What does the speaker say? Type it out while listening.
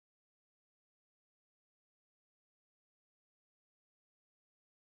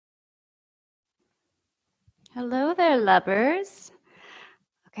Hello there, lovers.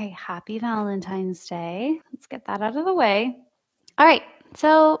 Okay, happy Valentine's Day. Let's get that out of the way. All right,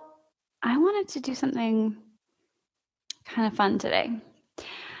 so I wanted to do something kind of fun today.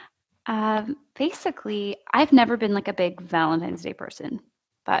 Basically, I've never been like a big Valentine's Day person,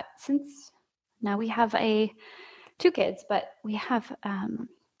 but since now we have two kids, but we have our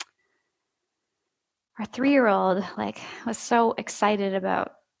 3-year-old like was so excited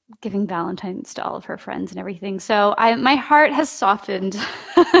about giving Valentine's to all of her friends and everything. So my heart has softened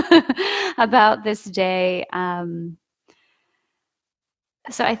about this day.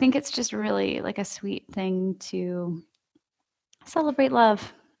 So I think it's just really like a sweet thing to celebrate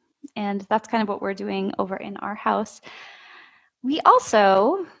love. And that's kind of what we're doing over in our house. We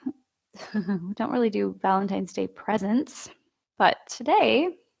also don't really do Valentine's Day presents, but today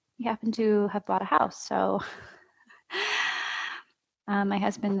we happen to have bought a house. So my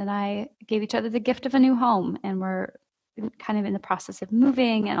husband and I gave each other the gift of a new home, and we're kind of in the process of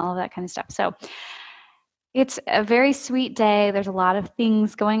moving and all of that kind of stuff. So it's a very sweet day. There's a lot of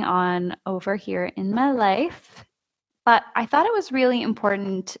things going on over here in my life, but I thought it was really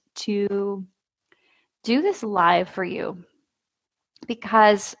important to do this live for you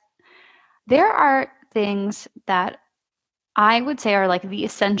because there are things that I would say are like the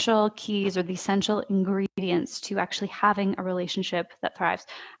essential keys or the essential ingredients to actually having a relationship that thrives.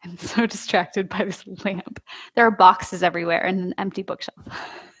 I'm so distracted by this lamp. There are boxes everywhere and an empty bookshelf.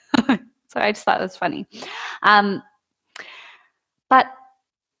 So I just thought it was funny. But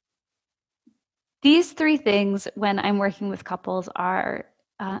these three things, when I'm working with couples, are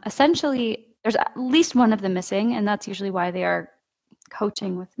essentially, there's at least one of them missing, and that's usually why they are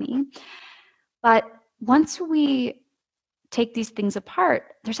coaching with me. But once we take these things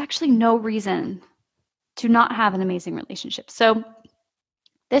apart, there's actually no reason to not have an amazing relationship. So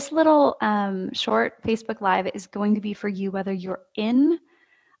this little short Facebook Live is going to be for you, whether you're in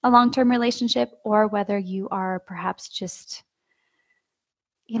a long-term relationship or whether you are perhaps just,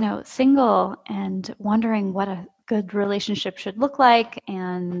 single and wondering what a good relationship should look like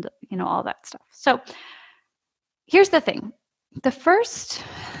and, all that stuff. So here's the thing. The first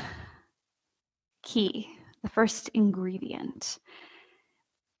key, the first ingredient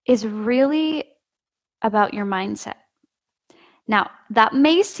is really about your mindset. Now, that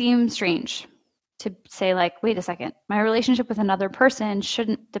may seem strange to say, like, wait a second, my relationship with another person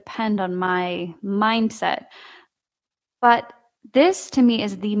shouldn't depend on my mindset. But this to me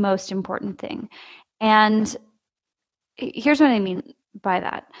is the most important thing. And here's what I mean by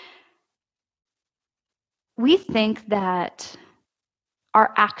that. We think that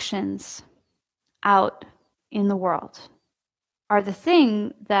our actions out in the world are the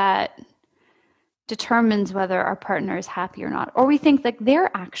thing that determines whether our partner is happy or not. Or we think that their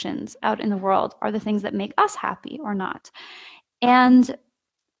actions out in the world are the things that make us happy or not. And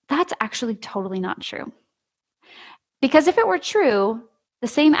that's actually totally not true. Because if it were true, the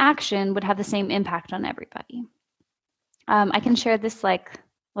same action would have the same impact on everybody. I can share this like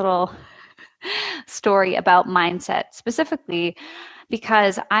little story about mindset specifically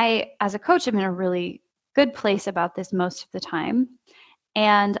because I, as a coach, am in a really good place about this most of the time.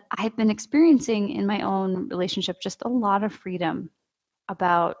 And I've been experiencing in my own relationship just a lot of freedom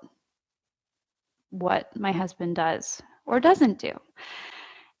about what my husband does or doesn't do.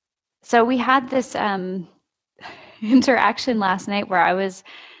 So we had this interaction last night where I was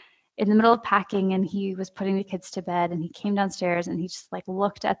in the middle of packing and he was putting the kids to bed and he came downstairs and he just like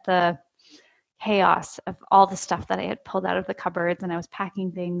looked at the chaos of all the stuff that I had pulled out of the cupboards and I was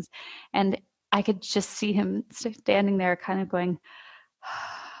packing things and I could just see him standing there kind of going,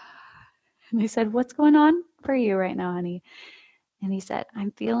 and I said, "What's going on for you right now, honey?" And he said,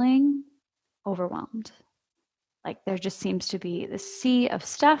 "I'm feeling overwhelmed. Like there just seems to be this sea of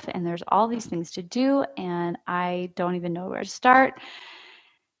stuff and there's all these things to do and I don't even know where to start."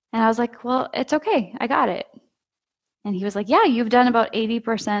 And I was like, "Well, it's okay. I got it." And he was like, "Yeah, you've done about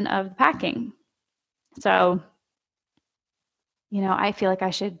 80% of the packing. So, I feel like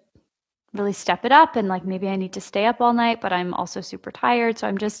I should really step it up and like maybe I need to stay up all night, but I'm also super tired. So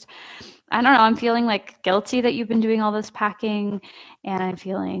I don't know, I'm feeling like guilty that you've been doing all this packing and I'm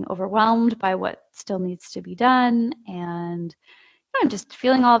feeling overwhelmed by what still needs to be done. And I'm just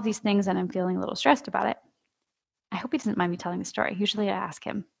feeling all of these things and I'm feeling a little stressed about it." I hope he doesn't mind me telling the story. Usually I ask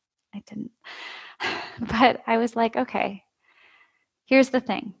him. I didn't. But I was like, okay, here's the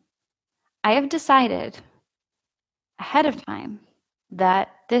thing. I have decided ahead of time that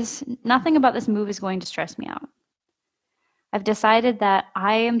nothing about this move is going to stress me out. I've decided that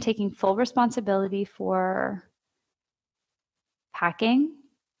I am taking full responsibility for packing,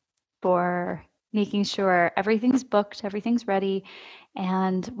 for making sure everything's booked, everything's ready.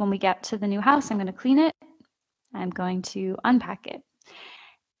 And when we get to the new house, I'm going to clean it. I'm going to unpack it.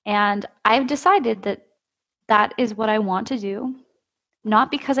 And I've decided that that is what I want to do,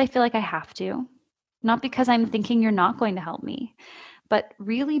 not because I feel like I have to, not because I'm thinking you're not going to help me, but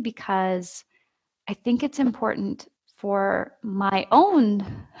really because I think it's important for my own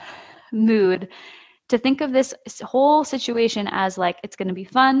mood to think of this whole situation as like it's going to be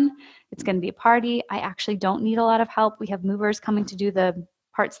fun, it's going to be a party. I actually don't need a lot of help. We have movers coming to do the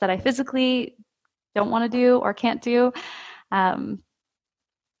parts that I physically don't want to do or can't do. Um,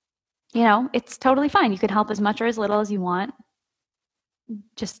 it's totally fine. You can help as much or as little as you want.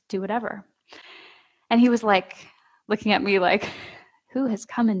 Just do whatever. And he was like looking at me like, who has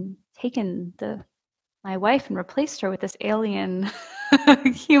come and taken my wife and replaced her with this alien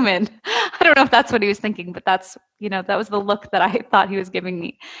human? I don't know if that's what he was thinking, but that was the look that I thought he was giving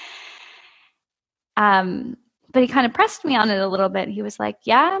me. But he kind of pressed me on it a little bit. He was like,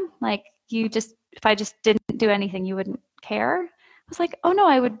 yeah, like if I just didn't do anything, you wouldn't care. I was like, oh no,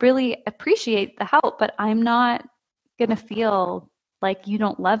 I would really appreciate the help, but I'm not going to feel like you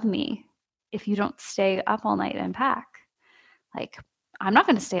don't love me if you don't stay up all night and pack. Like, I'm not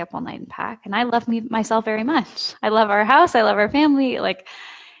going to stay up all night and pack. And I love myself very much. I love our house. I love our family. Like,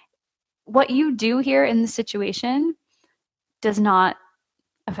 what you do here in the situation does not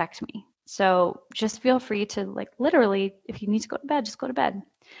affect me. So just feel free to, like, literally, if you need to go to bed, just go to bed.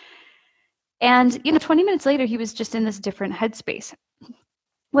 And 20 minutes later, he was just in this different headspace,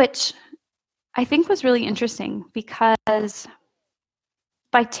 which I think was really interesting, because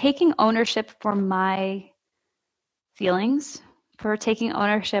by taking ownership for my feelings, for taking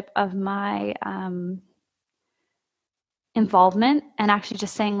ownership of my involvement, and actually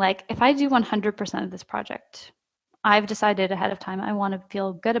just saying, like, if I do 100% of this project, I've decided ahead of time I want to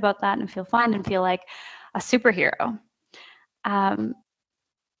feel good about that and feel fine and feel like a superhero.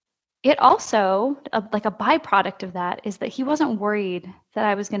 It also, like a byproduct of that, is that he wasn't worried that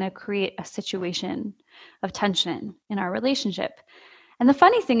I was going to create a situation of tension in our relationship. And the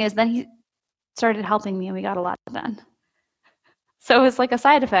funny thing is, then he started helping me and we got a lot done. So it was like a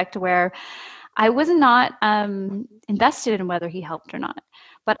side effect where I was not invested in whether he helped or not.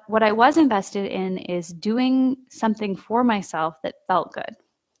 But what I was invested in is doing something for myself that felt good.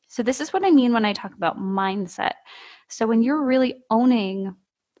 So this is what I mean when I talk about mindset. So when you're really owning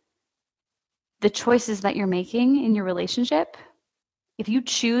the choices that you're making in your relationship, if you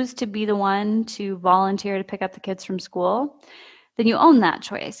choose to be the one to volunteer to pick up the kids from school, then you own that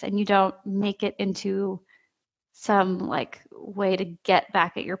choice and you don't make it into some like way to get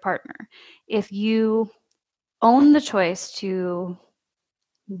back at your partner. If you own the choice to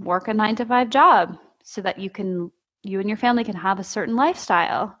work a 9-to-5 job so that you and your family can have a certain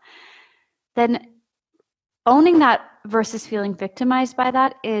lifestyle, then owning that versus feeling victimized by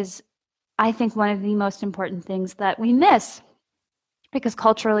that is, I think, one of the most important things that we miss, because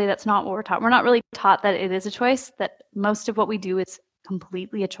culturally that's not what we're taught. We're not really taught that it is a choice, that most of what we do is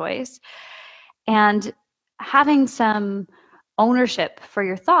completely a choice. And having some ownership for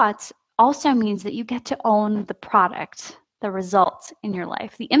your thoughts also means that you get to own the product, the results in your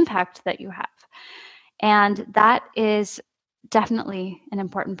life, the impact that you have. And that is definitely an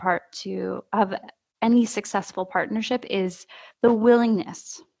important part of any successful partnership, is the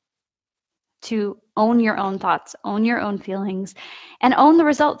willingness to own your own thoughts, own your own feelings, and own the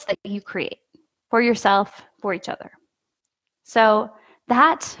results that you create for yourself, for each other. So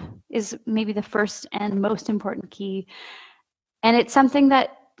that is maybe the first and most important key. And it's something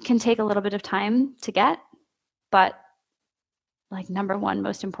that can take a little bit of time to get, but like number one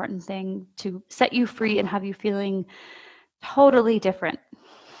most important thing to set you free and have you feeling totally different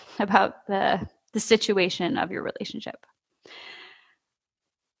about the situation of your relationship.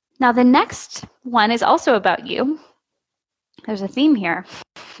 Now, the next one is also about you. There's a theme here.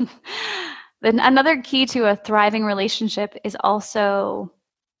 Then another key to a thriving relationship is also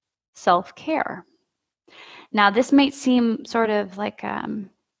self-care. Now, this might seem sort of like an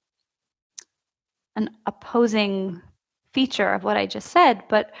opposing feature of what I just said,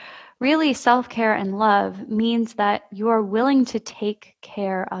 but really self-care and love means that you are willing to take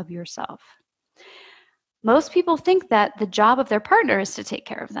care of yourself. Most people think that the job of their partner is to take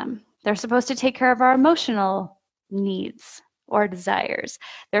care of them. They're supposed to take care of our emotional needs or desires.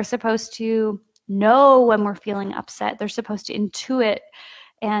 They're supposed to know when we're feeling upset. They're supposed to intuit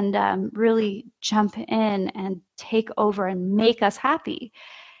and really jump in and take over and make us happy.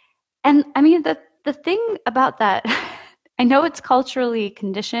 And I mean, the thing about that, I know it's culturally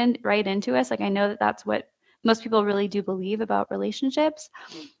conditioned right into us. Like, I know that that's what most people really do believe about relationships.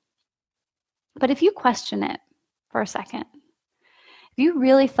 But if you question it for a second, if you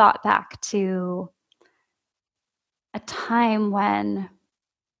really thought back to a time when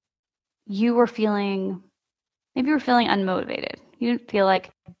you were feeling, maybe you were feeling unmotivated. You didn't feel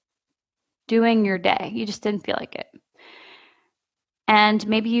like doing your day. You just didn't feel like it. And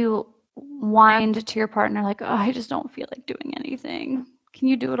maybe you whined to your partner like, oh, I just don't feel like doing anything. Can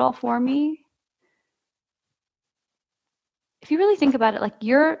you do it all for me? If you really think about it, like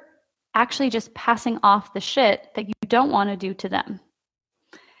you're actually just passing off the shit that you don't want to do to them.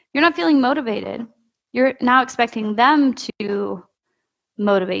 You're not feeling motivated. You're now expecting them to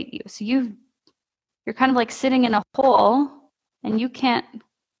motivate you. So you're kind of like sitting in a hole and you can't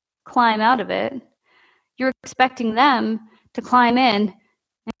climb out of it. You're expecting them to climb in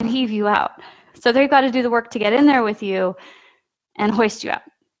and heave you out. So they've got to do the work to get in there with you and hoist you out.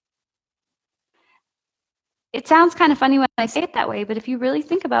 It sounds kind of funny when I say it that way, but if you really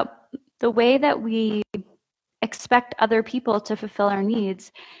think about the way that we expect other people to fulfill our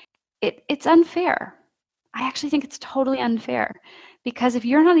needs, it's unfair. I actually think it's totally unfair, because if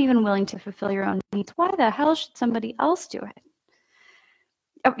you're not even willing to fulfill your own needs, why the hell should somebody else do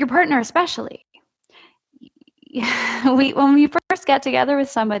it? Your partner especially. When we first get together with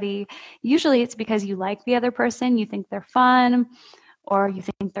somebody, usually it's because you like the other person, you think they're fun, or you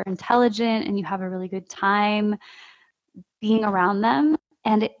think they're intelligent, and you have a really good time being around them.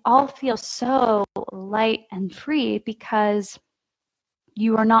 And it all feels so light and free because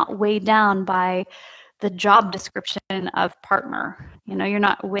you are not weighed down by the job description of partner. You know, you're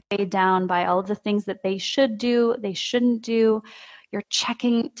not weighed down by all of the things that they should do, they shouldn't do. You're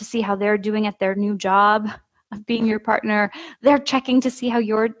checking to see how they're doing at their new job of being your partner. They're checking to see how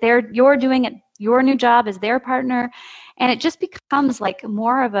you're doing at your new job as their partner. And it just becomes like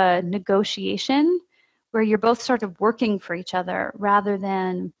more of a negotiation where you're both sort of working for each other rather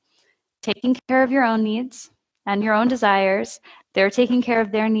than taking care of your own needs and your own desires. They're taking care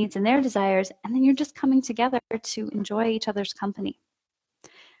of their needs and their desires, and then you're just coming together to enjoy each other's company.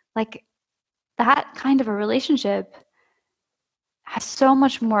 Like, that kind of a relationship has so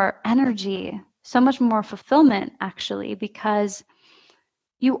much more energy, so much more fulfillment, actually, because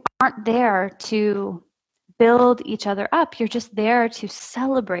you aren't there to build each other up. You're just there to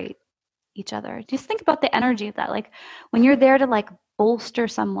celebrate each other. Just think about the energy of that. Like, when you're there to like bolster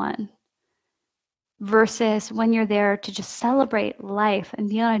someone versus when you're there to just celebrate life and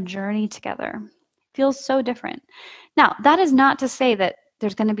be on a journey together, it feels so different. Now, that is not to say that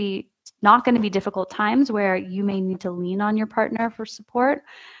there's not going to be difficult times where you may need to lean on your partner for support.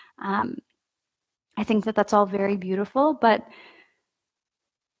 I think that that's all very beautiful, but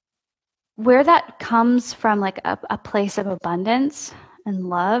where that comes from, like a place of abundance and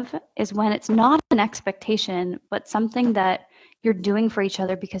love, is when it's not an expectation, but something that you're doing for each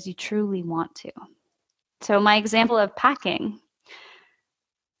other because you truly want to. So my example of packing,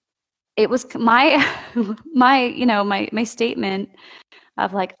 it was my my statement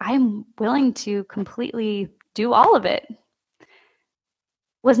of like, I'm willing to completely do all of it,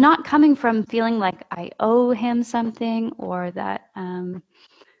 was not coming from feeling like I owe him something, or that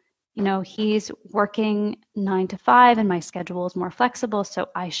he's working 9 to 5 and my schedule is more flexible, so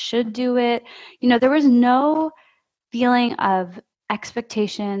I should do it. There was no feeling of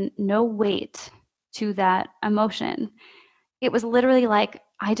expectation, no weight to that emotion. It was literally like,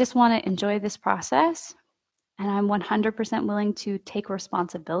 I just want to enjoy this process, and I'm 100% willing to take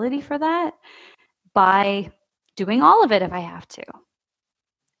responsibility for that by doing all of it if I have to.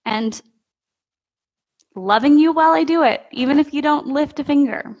 And loving you while I do it, even if you don't lift a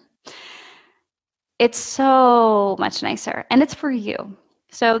finger. It's so much nicer, and it's for you.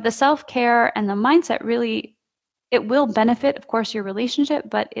 So the self-care and the mindset, really, it will benefit, of course, your relationship,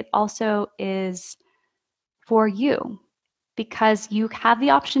 but it also is for you, because you have the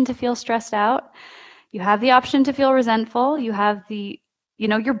option to feel stressed out. You have the option to feel resentful. You have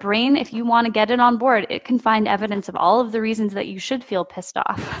your brain, if you want to get it on board, it can find evidence of all of the reasons that you should feel pissed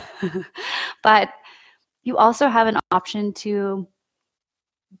off. But you also have an option to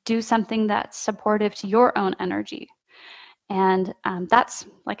do something that's supportive to your own energy. And that's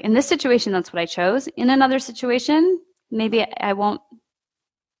like, in this situation, that's what I chose. In another situation, maybe I won't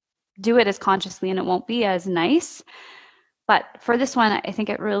do it as consciously and it won't be as nice. But for this one, I think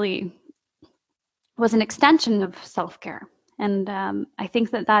it really was an extension of self-care. And I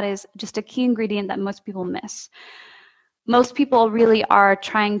think that is just a key ingredient that most people miss. Most people really are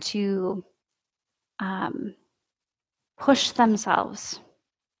trying to push themselves.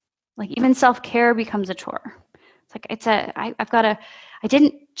 Like, even self-care becomes a chore. It's like, I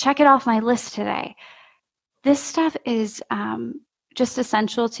didn't check it off my list today. This stuff is just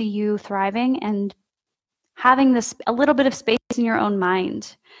essential to you thriving and having this a little bit of space in your own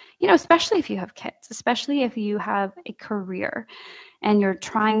mind, especially if you have kids, especially if you have a career and you're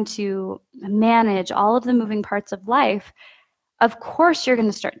trying to manage all of the moving parts of life. Of course, you're going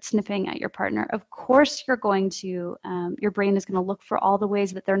to start snipping at your partner. Of course, you're going to, your brain is going to look for all the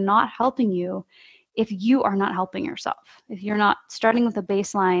ways that they're not helping you if you are not helping yourself, if you're not starting with a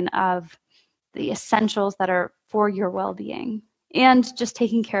baseline of the essentials that are for your well-being and just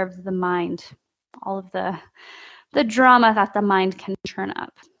taking care of the mind, all of the drama that the mind can turn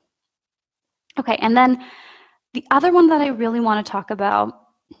up. Okay, and then the other one that I really want to talk about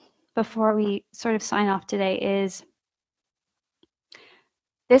before we sort of sign off today is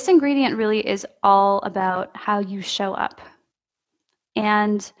this ingredient really is all about how you show up.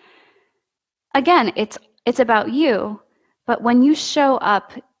 And again, it's about you, but when you show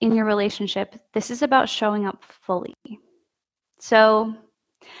up in your relationship, this is about showing up fully. So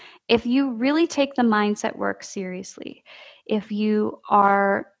if you really take the mindset work seriously, if you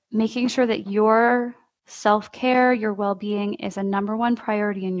are making sure that your self-care, your well-being is a number one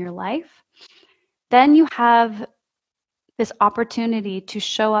priority in your life, then you have this opportunity to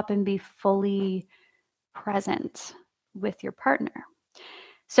show up and be fully present with your partner.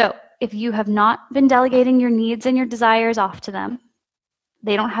 So if you have not been delegating your needs and your desires off to them,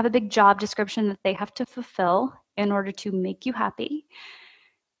 they don't have a big job description that they have to fulfill in order to make you happy.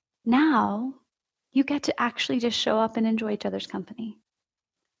 Now you get to actually just show up and enjoy each other's company.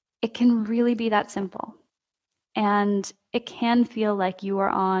 It can really be that simple. And it can feel like you are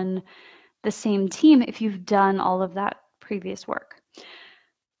on the same team if you've done all of that previous work.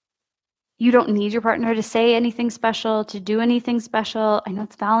 You don't need your partner to say anything special, to do anything special. I know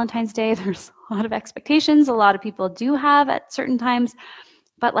it's Valentine's Day. There's a lot of expectations a lot of people do have at certain times.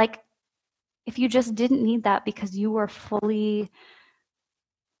 But like, if you just didn't need that because you were fully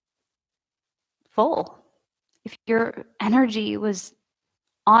full, if your energy was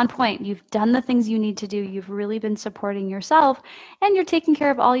on point, you've done the things you need to do, you've really been supporting yourself, and you're taking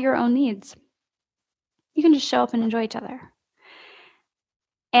care of all your own needs, you can just show up and enjoy each other.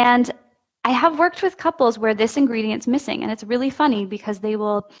 And I have worked with couples where this ingredient's missing, and it's really funny because they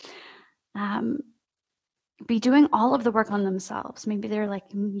will be doing all of the work on themselves. Maybe they're like,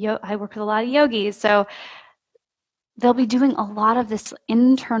 I work with a lot of yogis, so they'll be doing a lot of this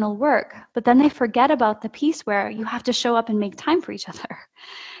internal work, but then they forget about the piece where you have to show up and make time for each other.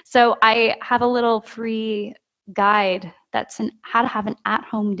 So I have a little free guide that's how to have an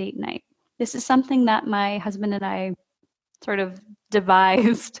at-home date night. This is something that my husband and I sort of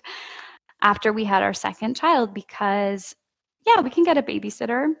devised after we had our second child because, yeah, we can get a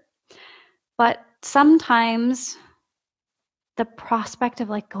babysitter, but sometimes the prospect of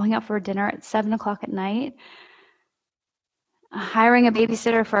like going out for dinner at 7:00 at night, hiring a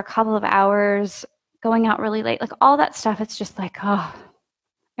babysitter for a couple of hours, going out really late, like all that stuff, it's just like, oh,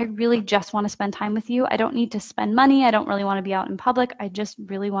 I really just want to spend time with you. I don't need to spend money. I don't really want to be out in public. I just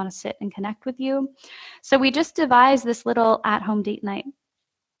really want to sit and connect with you. So we just devised this little at-home date night.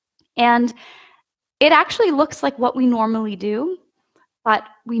 And it actually looks like what we normally do, but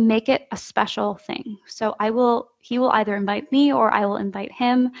we make it a special thing. So he will either invite me or I will invite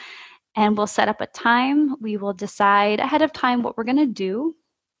him, and we'll set up a time. We will decide ahead of time what we're going to do.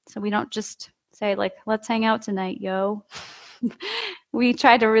 So we don't just say like, let's hang out tonight, yo. We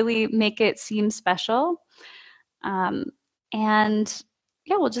try to really make it seem special. And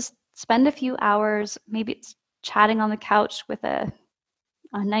yeah, we'll just spend a few hours. Maybe it's chatting on the couch with a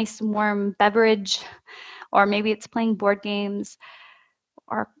nice warm beverage, or maybe it's playing board games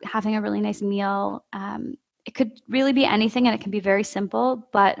or having a really nice meal. It could really be anything, and it can be very simple,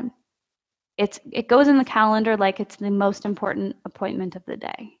 but it goes in the calendar like it's the most important appointment of the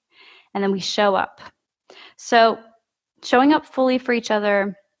day. And then we show up. So showing up fully for each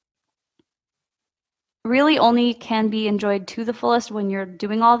other really only can be enjoyed to the fullest when you're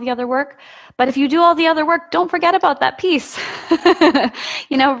doing all the other work. But if you do all the other work, don't forget about that piece.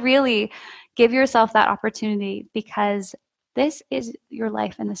 Really give yourself that opportunity because this is your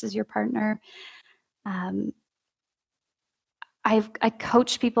life and this is your partner. I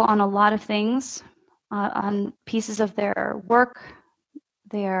coach people on a lot of things, on pieces of their work,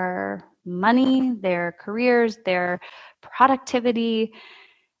 their money, their careers, their productivity.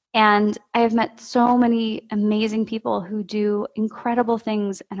 And I have met so many amazing people who do incredible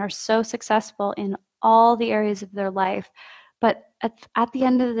things and are so successful in all the areas of their life. But at the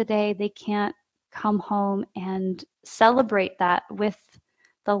end of the day, they can't come home and celebrate that with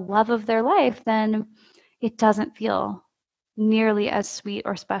the love of their life, then it doesn't feel nearly as sweet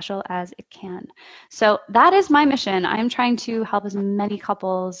or special as it can. So that is my mission. I'm trying to help as many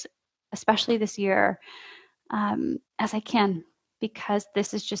couples, especially this year, as I can, because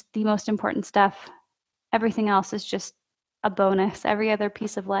this is just the most important stuff. Everything else is just a bonus, every other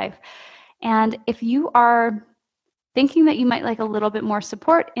piece of life. And if you are thinking that you might like a little bit more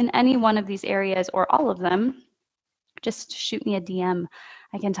support in any one of these areas or all of them, just shoot me a DM.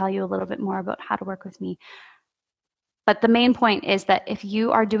 I can tell you a little bit more about how to work with me. But the main point is that if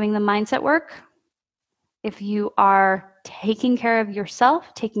you are doing the mindset work, if you are taking care of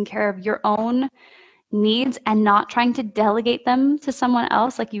yourself, taking care of your own needs and not trying to delegate them to someone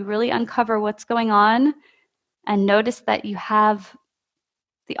else, like you really uncover what's going on and notice that you have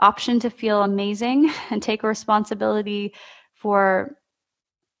the option to feel amazing and take responsibility for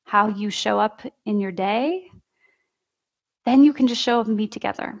how you show up in your day, then you can just show up and be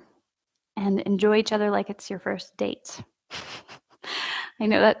together and enjoy each other like it's your first date. I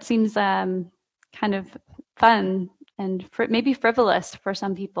know that seems kind of fun and maybe frivolous for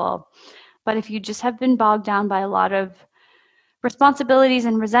some people, but if you just have been bogged down by a lot of responsibilities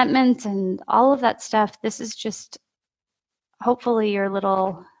and resentment and all of that stuff, this is just hopefully your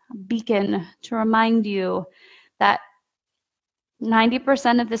little beacon to remind you that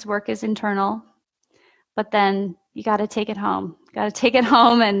 90% of this work is internal, but then you got to take it home. You got to take it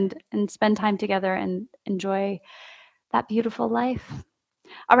home and spend time together and enjoy that beautiful life.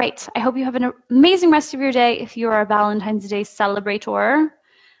 All right. I hope you have an amazing rest of your day. If you are a Valentine's Day celebrator,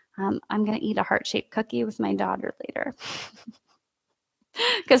 I'm going to eat a heart-shaped cookie with my daughter later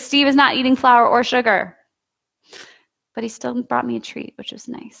because Steve is not eating flour or sugar, but he still brought me a treat, which was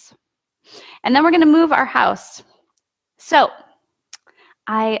nice. And then we're going to move our house. So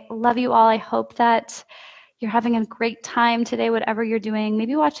I love you all. I hope that you're having a great time today, whatever you're doing.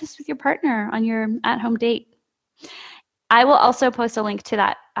 Maybe watch this with your partner on your at-home date. I will also post a link to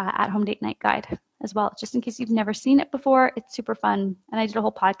that at-home date night guide as well, just in case you've never seen it before. It's super fun, and I did a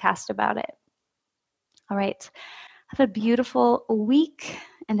whole podcast about it. All right. Have a beautiful week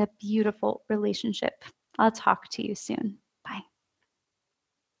and a beautiful relationship. I'll talk to you soon.